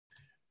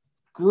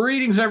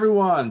Greetings,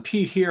 everyone.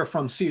 Pete here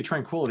from Sea of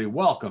Tranquility.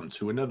 Welcome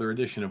to another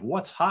edition of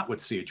What's Hot with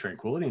Sea of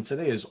Tranquility. And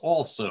today is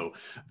also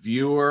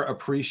Viewer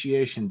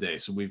Appreciation Day.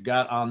 So we've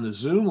got on the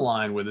Zoom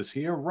line with us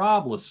here,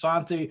 Rob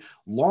Lisanti,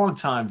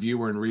 longtime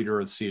viewer and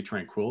reader of Sea of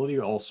Tranquility,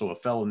 also a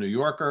fellow New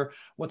Yorker.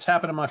 What's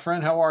happening, my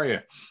friend? How are you?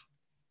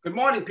 Good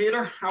morning,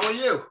 Peter. How are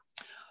you?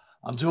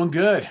 I'm doing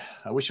good.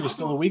 I wish it was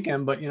still the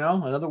weekend, but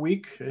another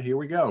week. Here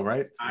we go,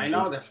 right? I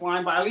know they're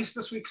flying by. At least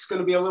this week's going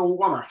to be a little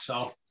warmer.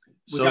 So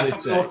we got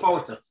something to look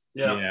forward to.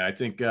 Yeah, I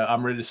think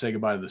I'm ready to say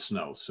goodbye to the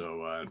snow.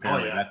 So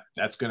apparently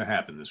that's going to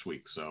happen this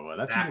week. So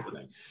that's a good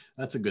thing.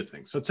 That's a good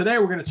thing. So today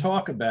we're going to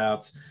talk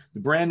about the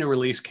brand new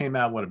release. Came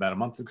out, about a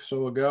month or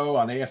so ago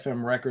on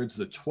AFM Records,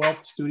 the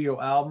 12th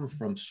studio album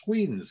from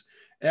Sweden's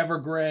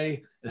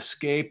Evergrey,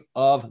 Escape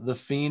of the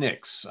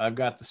Phoenix. I've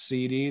got the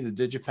CD, the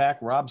Digipack.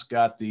 Rob's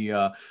got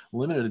the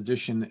limited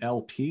edition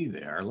LP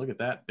there. Look at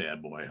that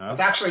bad boy, huh? It's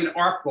actually an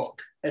art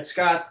book. It's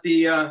got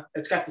the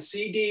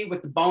CD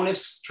with the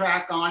bonus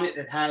track on it.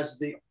 It has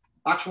the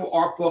actual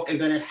art book, and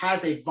then it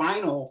has a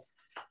vinyl.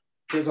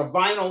 There's a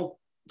vinyl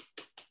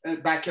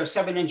back here,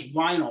 7-inch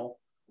vinyl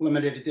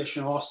limited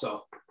edition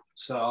also.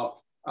 So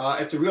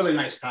it's a really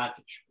nice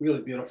package,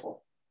 really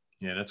beautiful.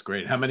 Yeah, that's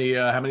great. How many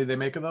do they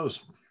make of those?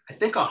 I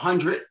think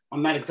 100.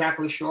 I'm not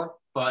exactly sure,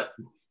 but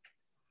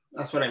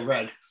that's what I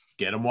read.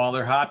 Get them while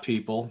they're hot,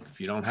 people.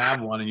 If you don't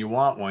have one and you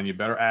want one, you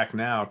better act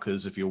now,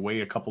 because if you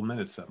wait a couple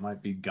minutes, that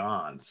might be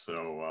gone.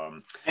 So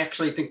I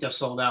actually think they're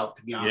sold out,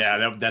 to be honest.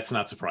 Yeah, that's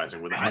not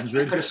surprising. With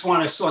 100, I could have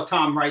sworn I saw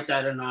Tom write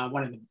that in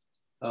one of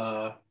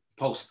the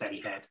posts that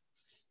he had.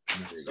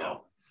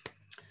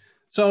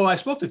 So I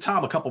spoke to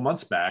Tom a couple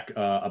months back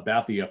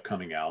about the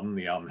upcoming album.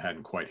 The album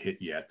hadn't quite hit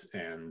yet,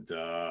 and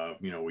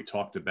we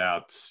talked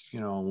about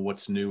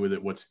what's new with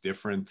it, what's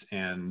different,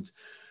 and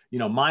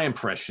my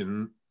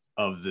impression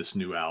of this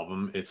new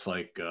album. It's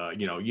like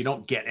you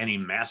don't get any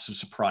massive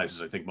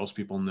surprises. I think most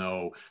people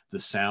know the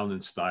sound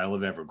and style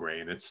of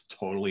Evergrey, and it's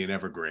totally an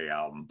Evergrey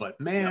album. But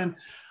man,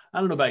 I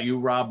don't know about you,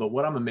 Rob, but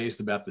what I'm amazed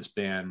about this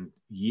band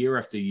year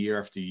after year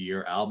after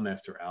year, album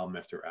after album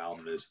after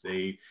album, is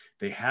they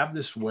have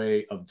this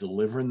way of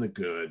delivering the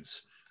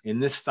goods in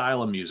this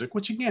style of music,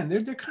 which again,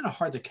 they're kind of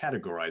hard to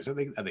categorize.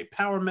 Are they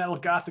power metal,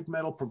 gothic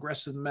metal,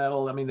 progressive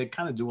metal? I mean, they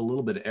kind of do a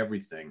little bit of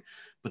everything,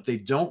 but they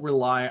don't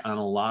rely on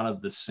a lot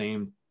of the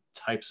same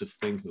types of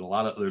things that a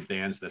lot of other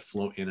bands that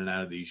flow in and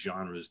out of these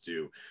genres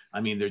do. I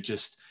mean, they're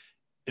just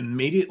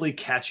immediately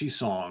catchy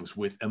songs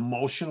with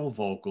emotional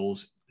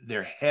vocals.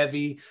 They're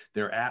heavy,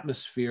 they're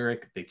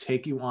atmospheric, they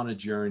take you on a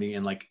journey,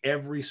 and like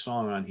every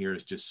song on here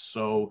is just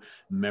so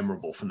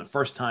memorable from the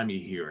first time you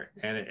hear it.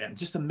 And I'm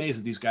just amazed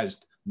that these guys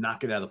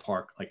knock it out of the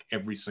park like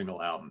every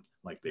single album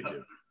like they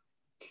do.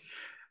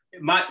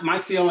 My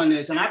feeling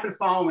is, and I've been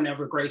following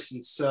Evergrey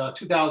since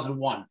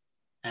 2001.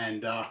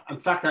 And in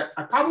fact,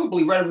 I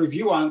probably read a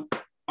review on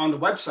the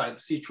website,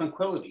 Sea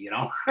Tranquility,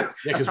 Yeah,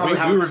 because we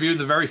reviewed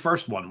the very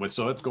first one,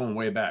 so it's going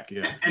way back,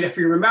 yeah. And if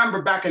you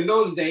remember, back in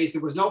those days,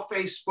 there was no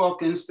Facebook,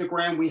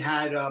 Instagram, we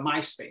had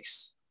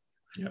MySpace.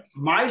 Yep.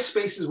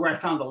 MySpace is where I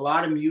found a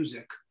lot of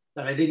music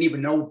that I didn't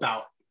even know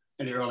about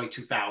in the early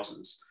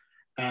 2000s.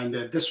 And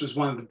this was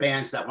one of the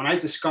bands that when I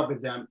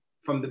discovered them,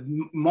 from the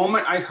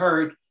moment I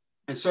heard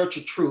In Search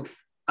of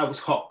Truth, I was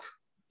hooked.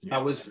 Yeah.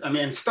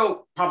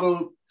 Still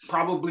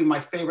probably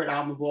my favorite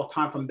album of all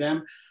time from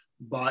them.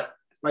 But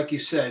like you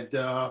said,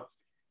 the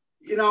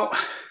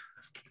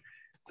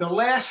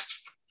last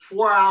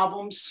 4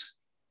 albums,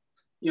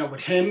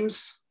 with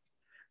Hymns,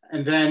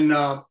 and then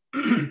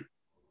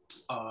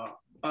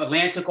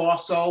Atlantic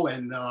also,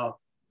 and A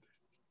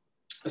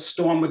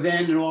Storm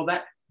Within and all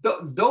that,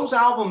 those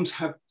albums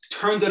have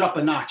turned it up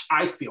a notch,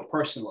 I feel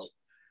personally.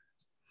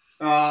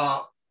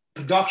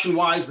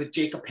 Production-wise, with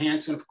Jacob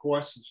Hansen, of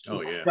course, it's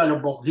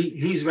incredible.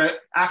 Yeah. He's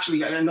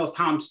actually, I know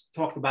Tom's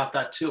talked about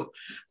that too,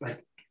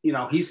 but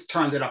he's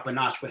turned it up a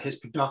notch with his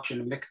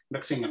production,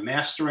 mixing and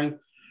mastering,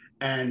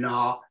 and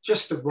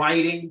just the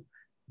writing.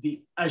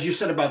 As you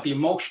said about the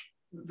emotion,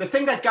 the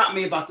thing that got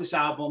me about this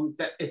album,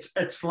 that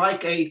it's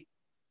like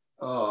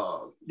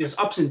there's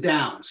ups and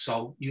downs.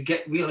 So you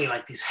get really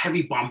like these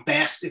heavy,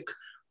 bombastic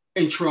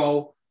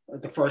intro,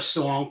 the first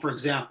song, for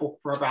example,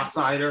 Forever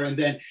Outsider, and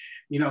then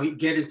you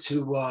get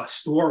into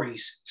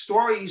Stories.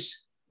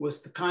 Stories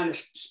was the kind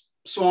of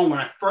song, when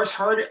I first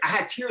heard it, I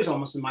had tears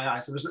almost in my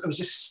eyes. It was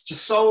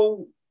just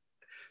so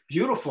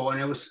beautiful,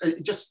 and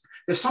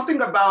there's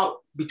something about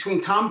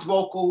between Tom's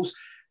vocals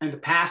and the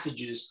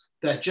passages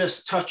that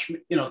just touch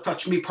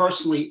me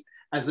personally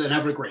as an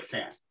Evergrey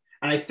fan.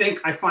 And I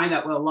find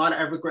that with a lot of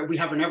Evergrey, we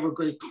have an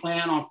Evergrey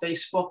clan on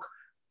Facebook.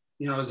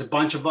 There's a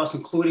bunch of us,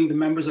 including the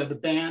members of the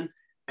band,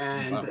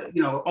 and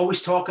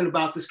always talking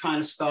about this kind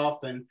of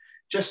stuff. And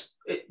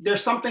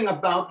there's something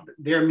about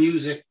their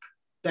music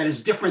that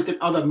is different than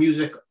other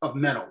music of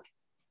metal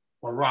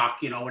or rock,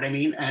 you know what I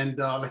mean? And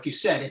like you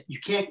said, you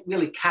can't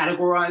really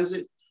categorize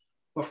it.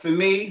 But for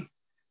me,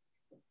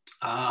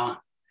 I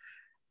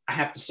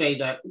have to say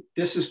that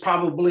this is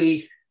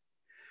probably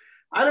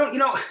I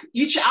don't,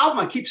 each album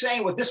I keep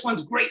saying, well, this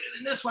one's greater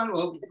than this one.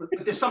 Well,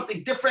 but there's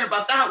something different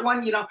about that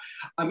one.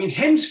 I mean,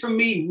 hymns for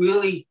me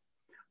really,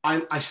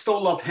 I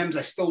still love hymns.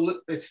 It's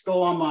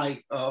still on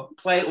my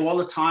play all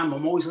the time.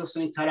 I'm always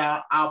listening to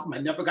that album. I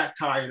never got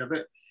tired of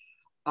it.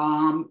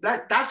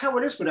 That's how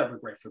it is with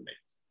Evergrey for me.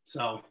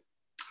 So,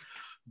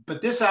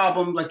 but this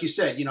album, like you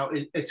said,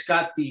 it's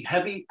got the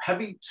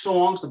heavy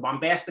songs, the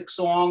bombastic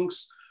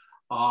songs,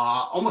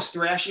 almost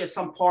thrashy at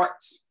some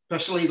parts,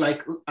 especially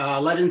like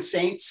Let In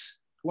Saints.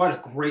 What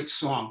a great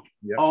song.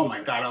 Yep. Oh my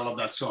God, I love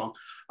that song.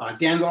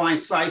 Dandelion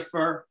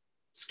Cypher,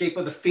 Escape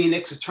of the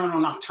Phoenix,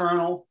 Eternal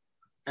Nocturnal.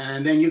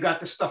 And then you got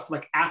the stuff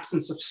like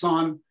Absence of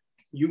Sun,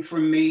 You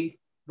From Me,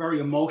 very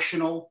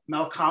emotional,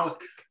 melancholic.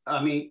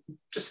 I mean,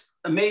 just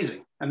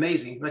amazing.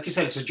 Like you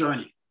said, it's a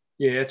journey.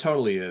 Yeah, it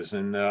totally is.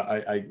 And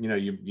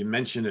you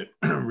mentioned it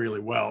really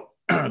well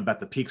about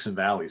the peaks and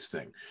valleys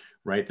thing.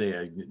 Right,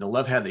 I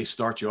love how they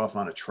start you off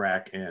on a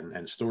track,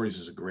 and Stories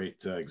is a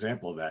great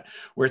example of that,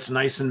 where it's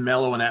nice and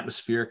mellow and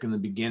atmospheric in the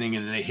beginning,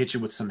 and then they hit you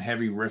with some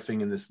heavy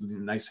riffing in this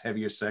nice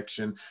heavier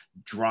section,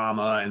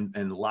 drama and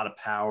a lot of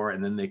power,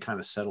 and then they kind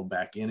of settle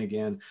back in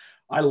again.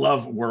 I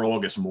love Where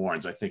August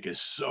Mourns. I think is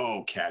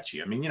so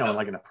catchy. I mean,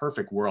 like in a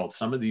perfect world,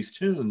 some of these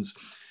tunes.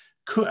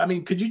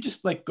 Could you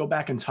just like go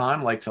back in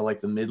time, like to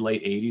like the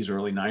late 80s,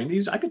 early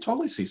 90s? I could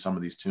totally see some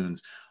of these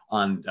tunes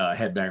on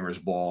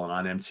Headbangers Ball and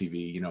on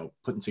MTV,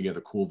 putting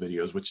together cool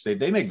videos, which they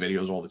make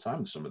videos all the time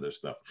with some of their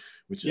stuff,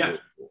 which is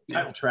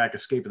title track,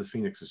 Escape of the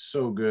Phoenix is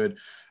so good.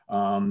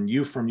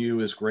 You From You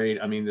is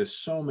great. I mean, there's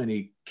so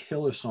many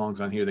killer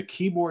songs on here. The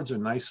keyboards are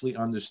nicely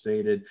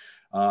understated.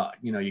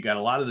 You got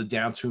a lot of the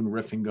down-tuned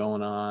riffing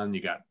going on.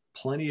 You got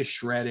plenty of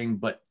shredding,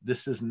 but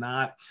this is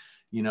not,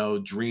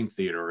 Dream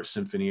Theater or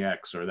Symphony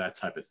X or that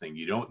type of thing.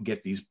 You don't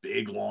get these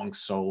big, long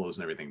solos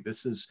and everything.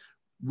 This is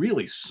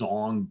really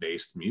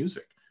song-based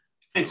music.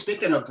 And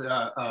speaking of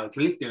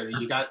Dream Theater,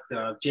 you got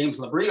James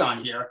LaBrie on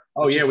here.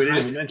 Oh yeah, we didn't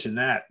even mention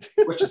that.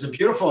 Which is a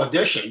beautiful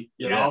addition,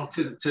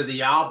 to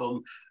the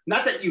album.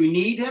 Not that you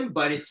need him,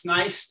 but it's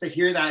nice to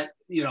hear that,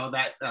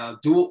 that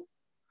dual,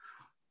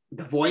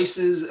 the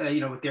voices,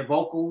 with their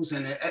vocals.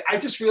 And I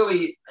just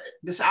really,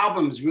 this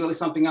album is really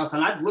something else.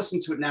 And I've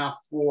listened to it now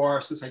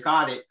since I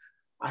got it.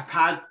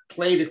 I've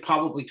played it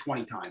probably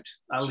 20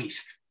 times, at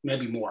least,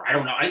 maybe more. I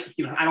don't know.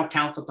 I don't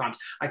count sometimes.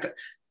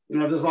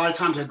 There's a lot of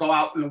times I go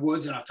out in the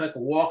woods and I take a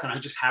walk and I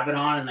just have it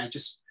on and I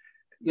just,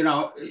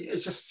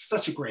 it's just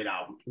such a great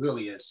album. It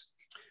really is.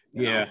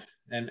 Yeah.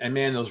 And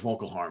man, those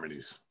vocal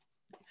harmonies.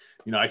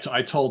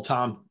 I told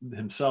Tom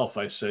himself,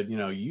 I said,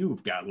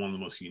 you've got one of the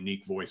most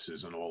unique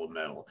voices in all of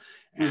metal.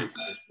 And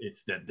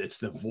it's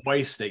the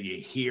voice that you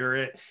hear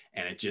it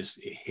and it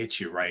hits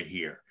you right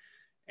here.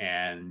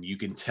 And you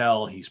can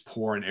tell he's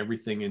pouring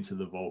everything into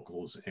the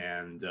vocals.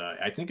 And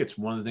I think it's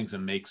one of the things that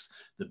makes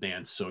the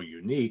band so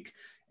unique.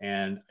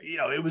 And,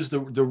 it was the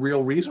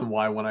real reason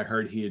why when I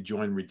heard he had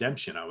joined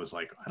Redemption, I was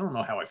like, I don't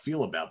know how I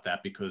feel about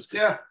that because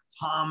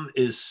Tom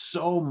is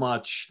so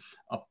much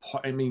a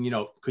part. I mean,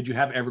 could you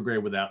have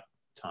Evergrey without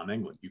Tom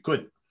England? You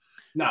couldn't.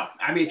 No,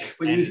 I mean,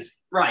 when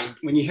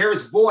you hear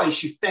his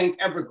voice, you think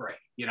Evergrey,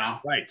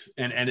 Right.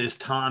 And is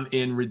Tom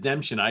in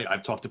Redemption?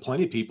 I've talked to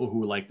plenty of people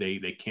who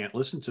they can't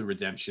listen to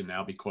Redemption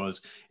now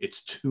because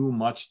it's too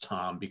much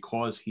Tom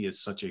because he is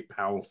such a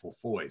powerful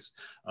voice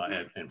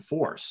and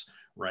force.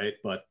 Right.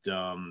 But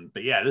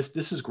yeah,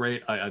 this is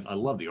great. I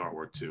love the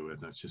artwork too.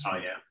 It's just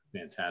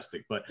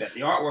fantastic. But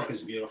the artwork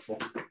is beautiful.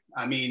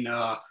 I mean,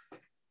 I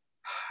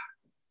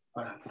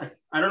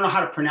don't know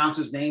how to pronounce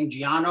his name.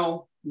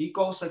 Gianno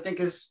Nikos, I think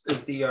is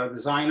the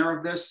designer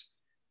of this.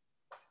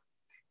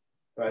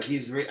 But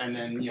and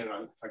then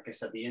like I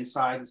said, the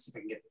inside. Let's see if I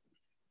can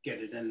get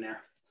it in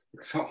there.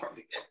 It's so hard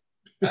to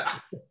get.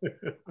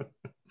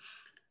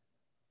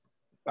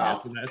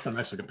 Wow, that's a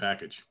nice looking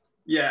package.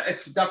 Yeah,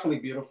 it's definitely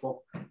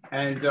beautiful.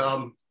 And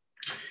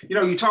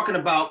you're talking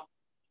about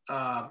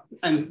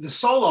and the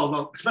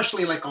solo,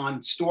 especially like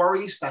on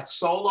Stories, that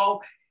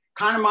solo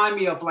kind of remind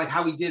me of like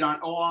how we did on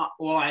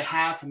All I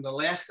Have from the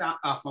last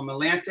from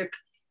Atlantic.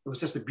 It was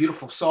just a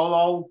beautiful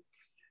solo.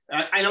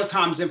 I know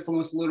Tom's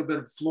influenced a little bit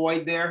of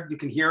Floyd there. You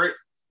can hear it.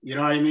 You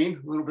know what I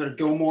mean? A little bit of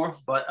Gilmore.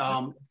 But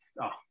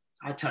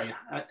I tell you,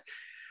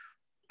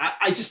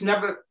 I just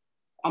never,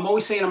 I'm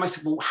always saying to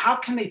myself, well, how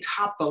can they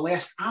top the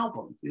last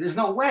album? There's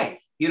no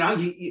way.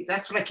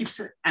 That's what I keep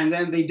saying. And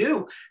then they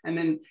do. And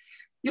then,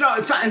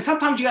 and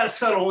sometimes you got to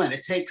settle in.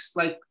 It takes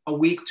like a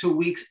week, 2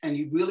 weeks, and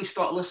you really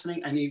start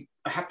listening and you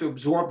have to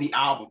absorb the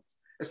album.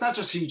 It's not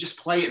just you just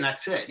play it and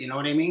that's it. You know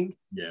what I mean?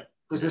 Yeah.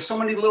 Because there's so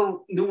many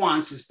little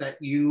nuances that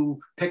you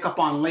pick up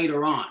on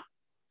later on.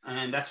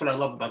 And that's what I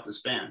love about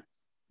this band.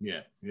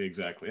 Yeah,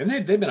 exactly. And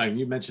they've been on,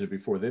 you mentioned it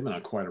before, they've been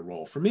on quite a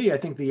roll. For me, I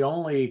think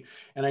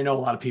and I know a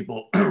lot of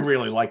people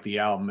really like the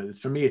album.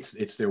 For me,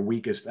 it's their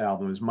weakest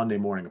album is Monday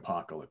Morning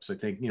Apocalypse. I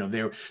think,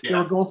 they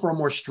were going for a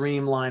more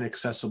streamlined,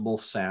 accessible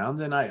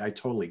sound. And I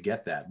totally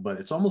get that. But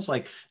it's almost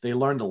like they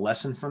learned a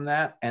lesson from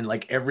that. And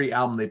like every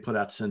album they put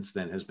out since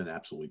then has been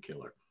absolutely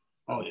killer.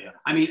 Oh, yeah.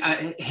 I mean,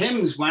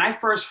 Hymns, when I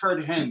first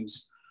heard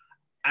Hymns,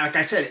 like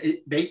I said,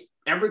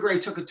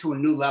 Evergrey took it to a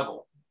new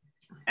level.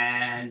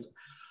 And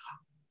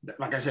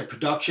like I said,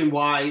 production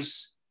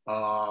wise,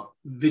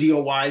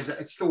 video wise,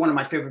 it's still one of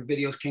my favorite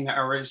videos, King of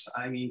Errors.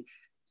 I mean,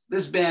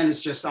 this band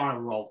is just on a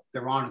roll.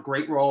 They're on a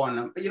great roll.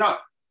 And, you know,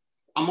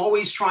 I'm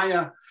always trying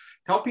to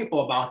tell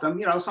people about them.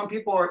 You know, some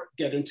people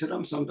get into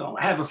them, some don't.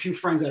 I have a few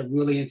friends that are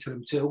really into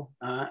them too.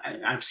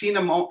 I've seen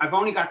them, I've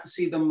only got to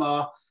see them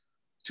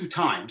 2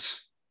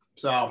 times.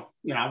 So,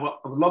 you know,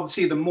 I would love to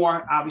see them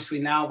more. Obviously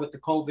now with the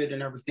COVID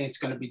and everything, it's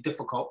going to be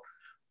difficult,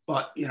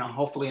 but, you know,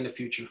 hopefully in the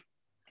future.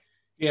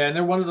 Yeah, and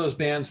they're one of those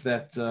bands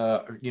that,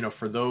 you know,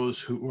 for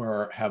those who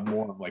have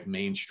more of like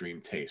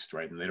mainstream taste,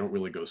 right? And they don't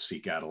really go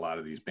seek out a lot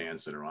of these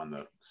bands that are on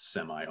the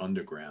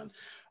semi-underground.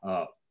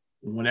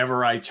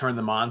 Whenever I turn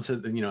them on to,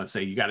 you know, and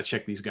say, you got to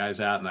check these guys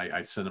out, and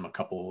I send them a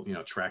couple, you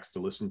know, tracks to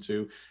listen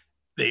to,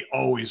 they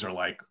always are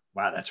like,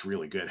 wow, that's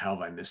really good. How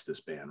have I missed this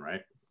band,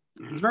 right?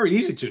 It's very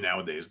easy to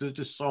nowadays. There's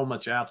just so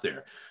much out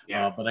there.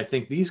 Yeah. But I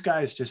think these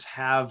guys just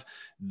have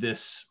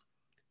this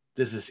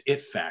it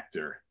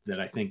factor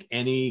that I think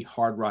any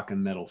hard rock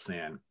and metal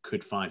fan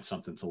could find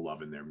something to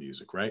love in their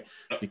music, right?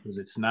 Because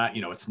it's not,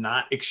 you know, it's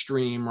not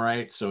extreme,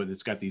 right? So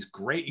it's got these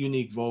great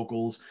unique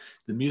vocals.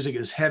 The music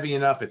is heavy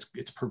enough.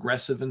 It's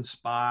progressive in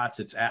spots.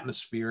 It's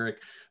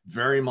atmospheric,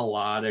 very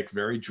melodic,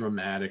 very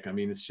dramatic. I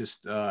mean, it's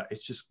just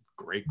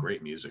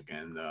great music.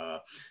 And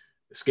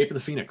Escape of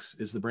the Phoenix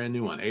is the brand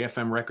new one.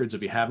 AFM Records.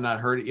 If you have not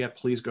heard it yet,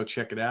 please go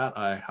check it out.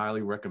 I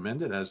highly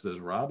recommend it, as does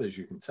Rob, as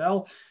you can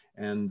tell.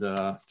 And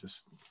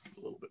just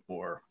a little bit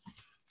more.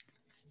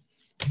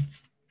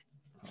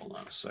 Hold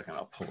on a second.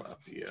 I'll pull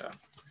out the,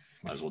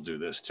 might as well do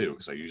this too,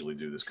 because I usually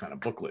do this kind of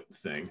booklet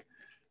thing.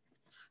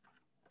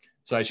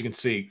 So as you can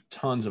see,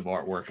 tons of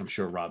artwork. I'm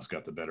sure Rob's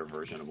got the better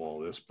version of all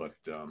this, but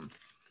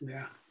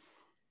yeah,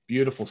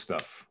 beautiful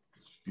stuff.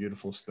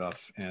 Beautiful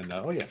stuff. And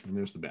oh yeah, and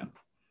there's the band.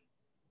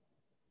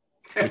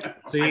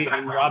 See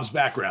in Rob's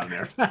background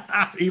there.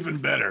 Even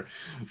better.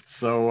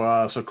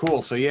 So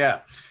cool. So yeah.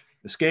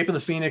 Escape of the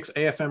Phoenix,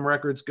 AFM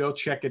Records. Go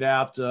check it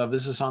out.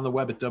 Visit us on the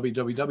web at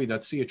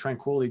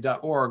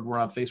www.seatranquility.org. We're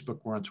on Facebook.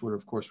 We're on Twitter.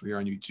 Of course, we are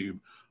on YouTube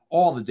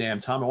all the damn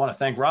time. I want to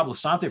thank Rob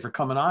Lisanti for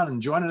coming on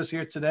and joining us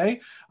here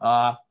today.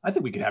 I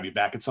think we could have you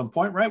back at some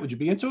point, right? Would you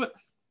be into it?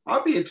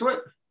 I'll be into it.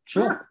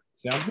 Sure.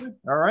 Sounds good.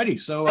 All righty.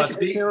 So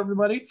take care,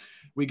 everybody.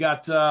 We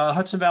got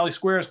Hudson Valley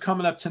Squares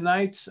coming up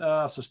tonight.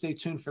 So stay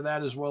tuned for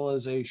that, as well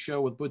as a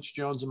show with Butch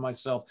Jones and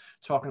myself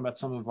talking about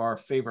some of our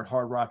favorite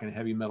hard rock and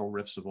heavy metal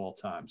riffs of all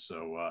time.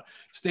 So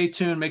stay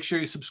tuned. Make sure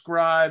you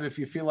subscribe. If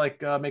you feel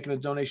like making a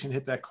donation,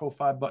 hit that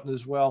Ko-Fi button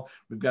as well.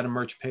 We've got a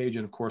merch page.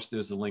 And of course,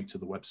 there's the link to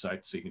the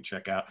website so you can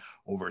check out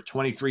over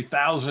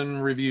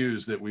 23,000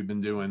 reviews that we've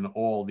been doing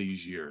all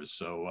these years.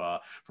 So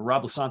for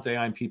Rob Lisanti,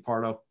 I'm Pete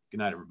Pardo. Good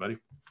night, everybody.